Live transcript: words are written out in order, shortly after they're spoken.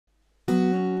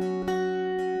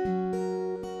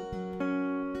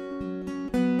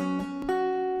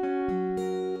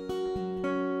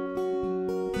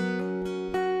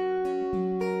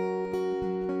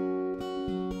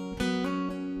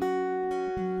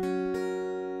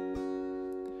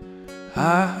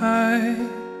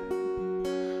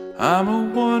I'm a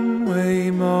one-way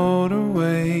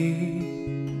motorway.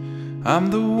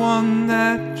 I'm the one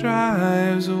that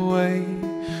drives away,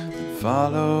 that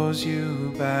follows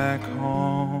you back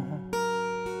home.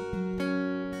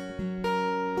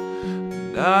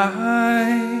 And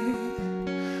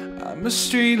I'm a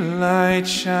street light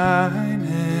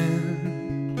shining.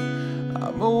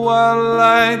 I'm a wild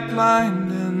light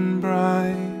blinding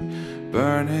bright,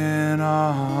 burning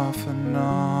off and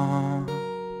on.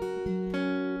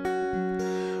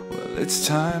 Well, it's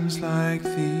times like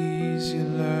these you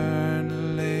learn to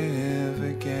live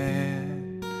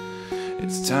again.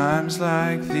 It's times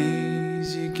like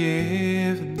these you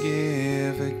give and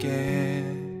give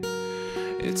again.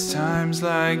 It's times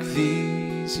like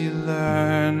these you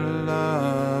learn to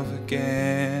love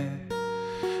again.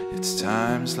 It's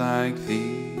times like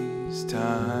these,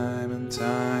 time and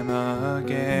time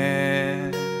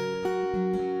again.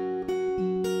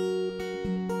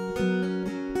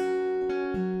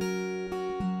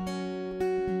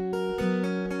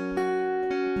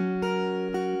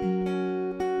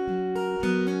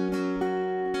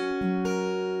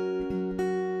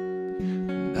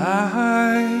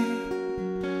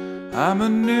 I'm a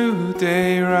new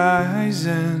day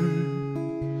rising.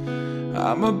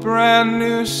 I'm a brand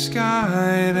new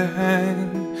sky to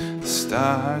hang the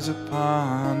stars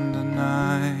upon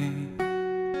tonight.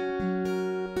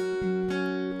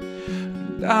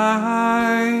 And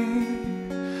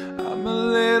I'm a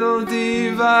little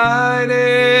divided.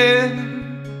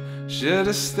 Should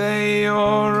I stay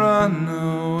or run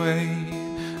away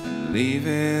and leave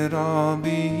it all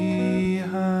behind?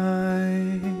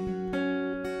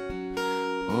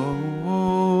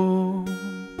 Oh,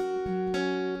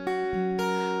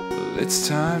 well, it's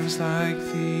times like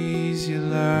these you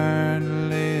learn to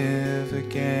live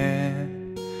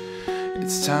again.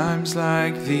 It's times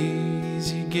like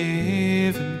these you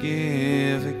give and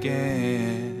give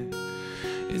again.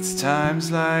 It's times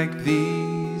like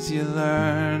these you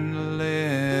learn to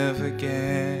live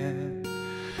again.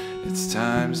 It's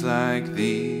times like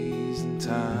these and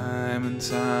time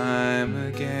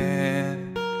again.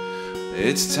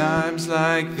 It's times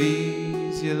like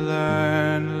these you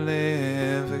learn to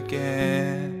live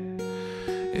again.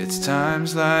 It's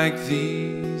times like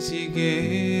these you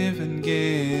give and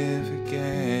give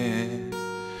again.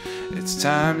 It's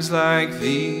times like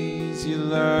these you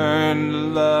learn to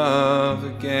love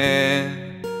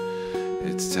again.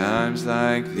 It's times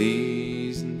like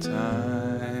these and time